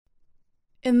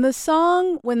In the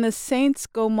song When the Saints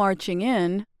Go Marching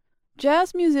In,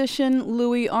 jazz musician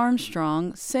Louis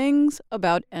Armstrong sings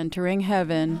about entering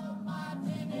heaven.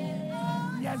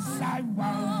 Yes, I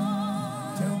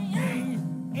want to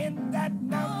be in that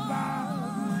number.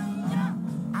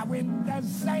 When the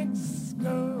saints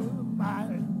go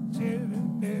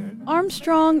marching in.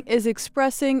 Armstrong is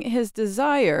expressing his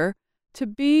desire to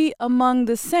be among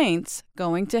the saints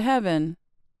going to heaven.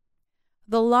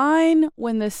 The line,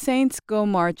 when the saints go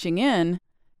marching in,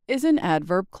 is an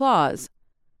adverb clause,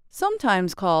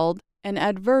 sometimes called an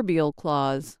adverbial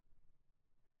clause.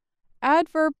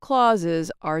 Adverb clauses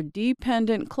are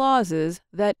dependent clauses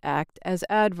that act as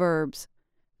adverbs.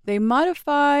 They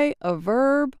modify a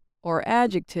verb or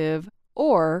adjective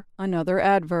or another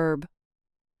adverb.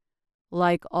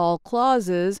 Like all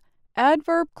clauses,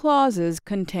 adverb clauses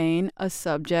contain a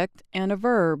subject and a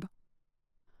verb.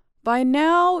 By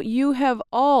now, you have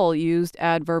all used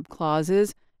adverb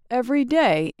clauses every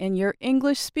day in your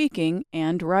English speaking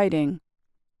and writing.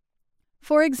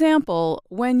 For example,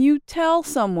 when you tell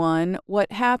someone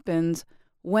what happens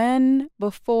when,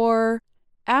 before,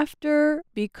 after,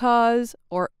 because,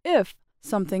 or if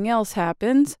something else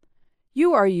happens,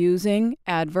 you are using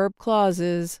adverb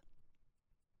clauses.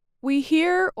 We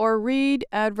hear or read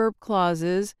adverb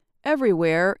clauses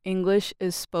everywhere English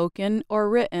is spoken or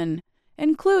written,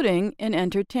 including in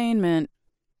entertainment.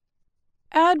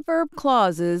 Adverb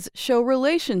clauses show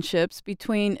relationships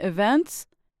between events,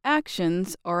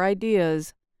 actions, or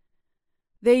ideas.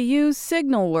 They use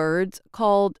signal words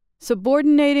called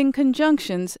subordinating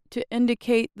conjunctions to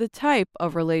indicate the type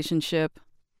of relationship.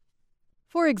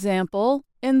 For example,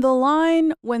 in the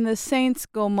line When the Saints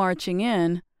Go Marching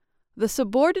In, the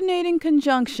subordinating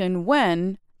conjunction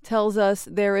when tells us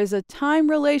there is a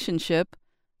time relationship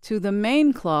to the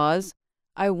main clause,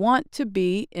 I want to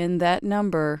be in that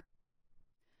number.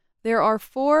 There are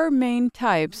 4 main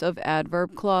types of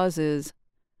adverb clauses: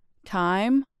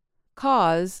 time,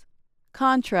 cause,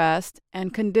 contrast,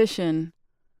 and condition.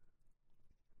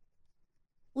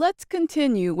 Let's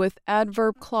continue with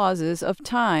adverb clauses of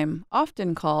time,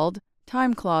 often called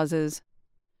time clauses.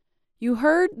 You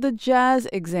heard the jazz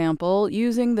example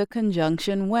using the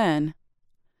conjunction when.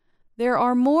 There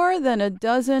are more than a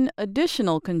dozen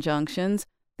additional conjunctions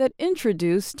that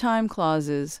introduce time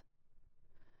clauses.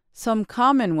 Some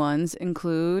common ones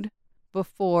include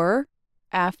before,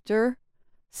 after,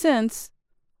 since,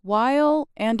 while,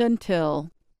 and until.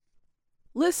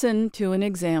 Listen to an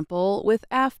example with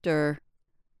after.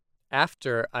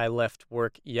 After I left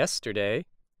work yesterday,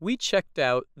 we checked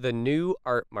out the new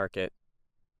art market.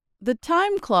 The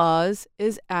time clause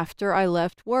is after I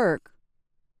left work.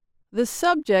 The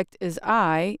subject is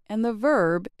I and the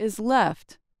verb is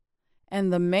left.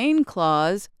 And the main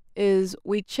clause is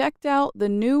we checked out the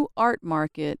new art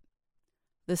market.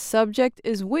 The subject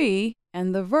is we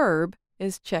and the verb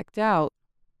is checked out.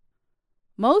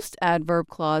 Most adverb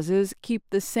clauses keep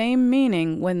the same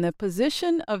meaning when the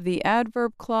position of the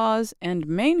adverb clause and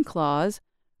main clause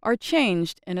are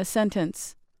changed in a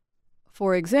sentence.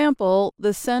 For example,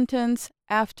 the sentence,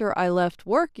 after I left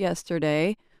work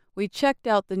yesterday, we checked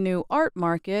out the new art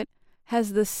market,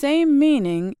 has the same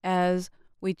meaning as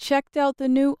we checked out the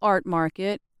new art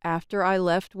market after I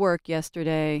left work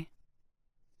yesterday.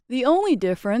 The only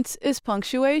difference is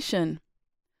punctuation.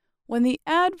 When the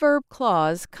adverb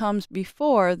clause comes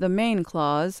before the main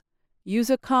clause, use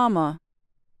a comma.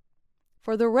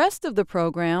 For the rest of the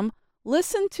program,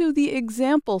 listen to the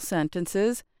example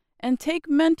sentences and take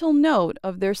mental note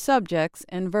of their subjects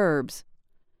and verbs.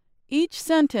 Each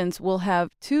sentence will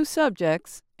have 2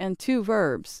 subjects and 2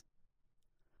 verbs.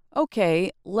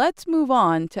 Okay, let's move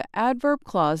on to adverb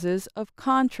clauses of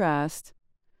contrast.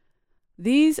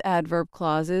 These adverb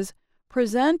clauses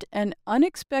present an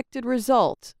unexpected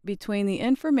result between the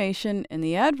information in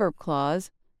the adverb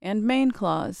clause and main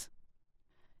clause.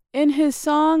 In his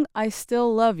song I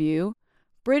Still Love You,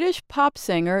 British pop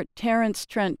singer Terence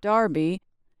Trent D'Arby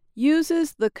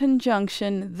uses the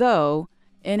conjunction though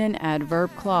in an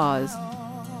adverb clause.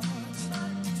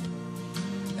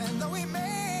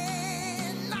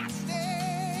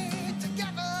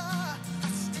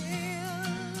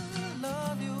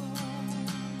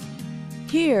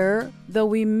 Here, though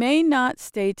we may not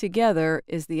stay together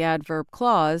is the adverb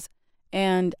clause,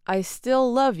 and I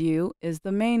still love you is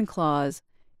the main clause.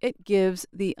 It gives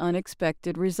the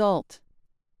unexpected result.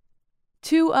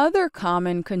 2 other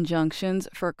common conjunctions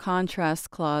for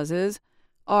contrast clauses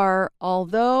are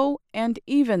although and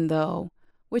even though,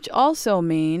 which also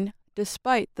mean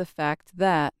despite the fact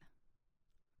that.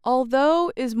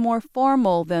 Although is more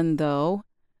formal than though,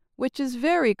 which is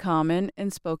very common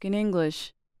in spoken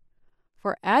English.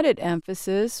 For added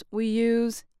emphasis, we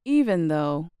use even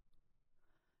though.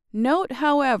 Note,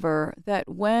 however, that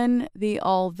when the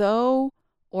although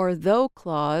or though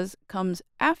clause comes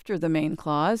after the main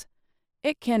clause,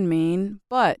 it can mean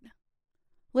but.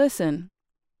 Listen.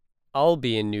 I'll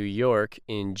be in New York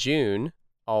in June,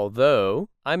 although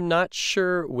I'm not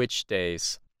sure which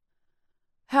days.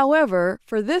 However,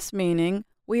 for this meaning,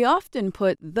 we often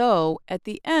put though at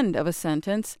the end of a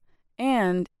sentence,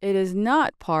 and it is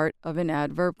not part of an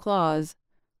adverb clause.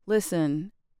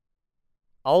 Listen.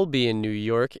 I'll be in New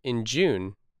York in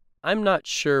June. I'm not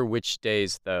sure which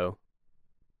days, though.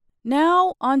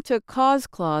 Now on to cause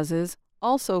clauses,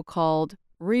 also called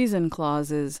reason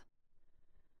clauses.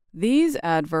 These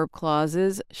adverb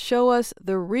clauses show us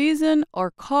the reason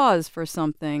or cause for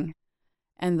something,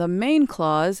 and the main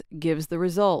clause gives the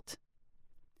result.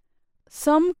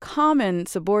 Some common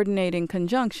subordinating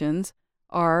conjunctions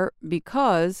are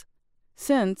because,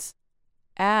 since,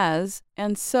 as,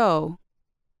 and so.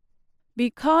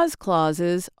 Because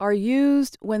clauses are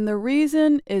used when the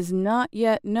reason is not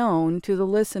yet known to the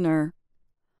listener.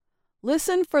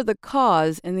 Listen for the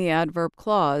cause in the adverb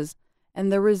clause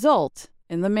and the result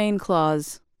in the main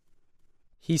clause.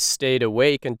 He stayed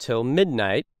awake until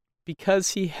midnight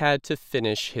because he had to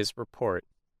finish his report.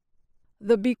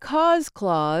 The because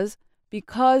clause,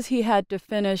 because he had to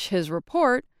finish his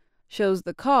report, shows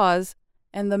the cause,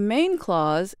 and the main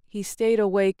clause, he stayed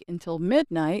awake until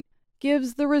midnight,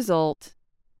 gives the result.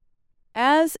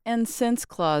 As and since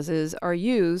clauses are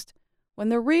used when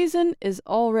the reason is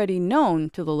already known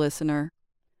to the listener,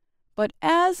 but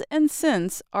as and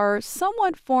since are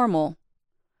somewhat formal.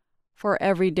 For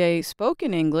everyday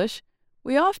spoken English,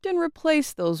 we often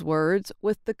replace those words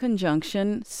with the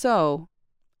conjunction so.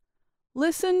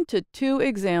 Listen to two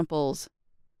examples.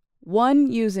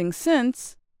 One using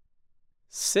since.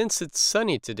 Since it's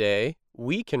sunny today,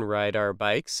 we can ride our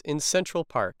bikes in Central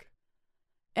Park.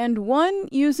 And one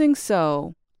using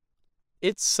so.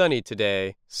 It's sunny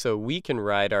today, so we can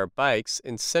ride our bikes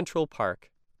in Central Park.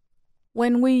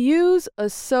 When we use a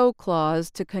so clause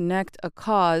to connect a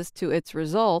cause to its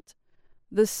result,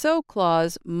 the so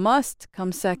clause must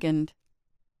come second.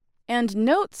 And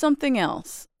note something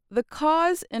else. The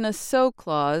cause in a so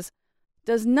clause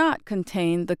does not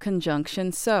contain the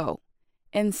conjunction so.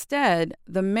 Instead,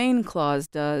 the main clause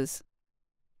does.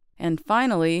 And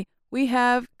finally, we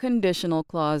have conditional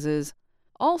clauses,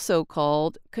 also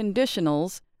called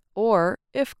conditionals or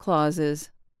if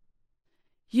clauses.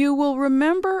 You will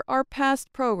remember our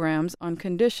past programs on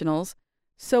conditionals,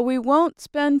 so we won't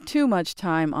spend too much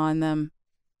time on them.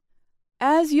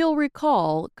 As you'll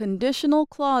recall, conditional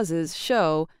clauses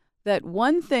show that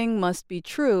one thing must be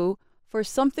true for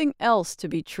something else to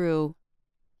be true.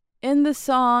 In the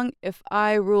song If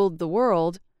I Ruled the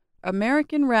World,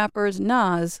 American rappers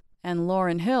Nas and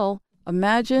Lauryn Hill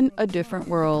imagine a different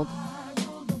world.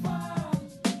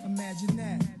 Imagine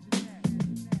that.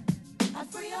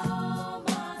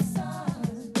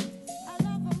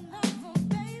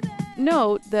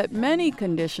 Note that many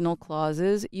conditional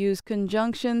clauses use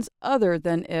conjunctions other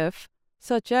than if,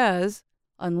 such as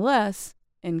unless,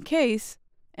 in case,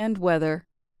 and whether.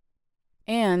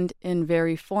 And in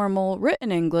very formal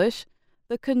written English,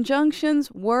 the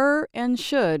conjunctions were and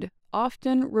should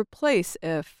often replace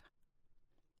if.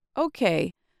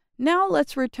 Okay, now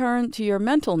let's return to your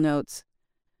mental notes.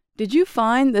 Did you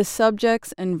find the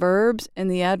subjects and verbs in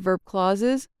the adverb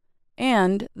clauses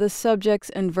and the subjects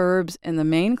and verbs in the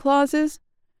main clauses?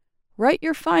 Write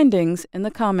your findings in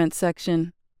the comments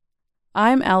section.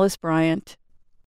 I'm Alice Bryant.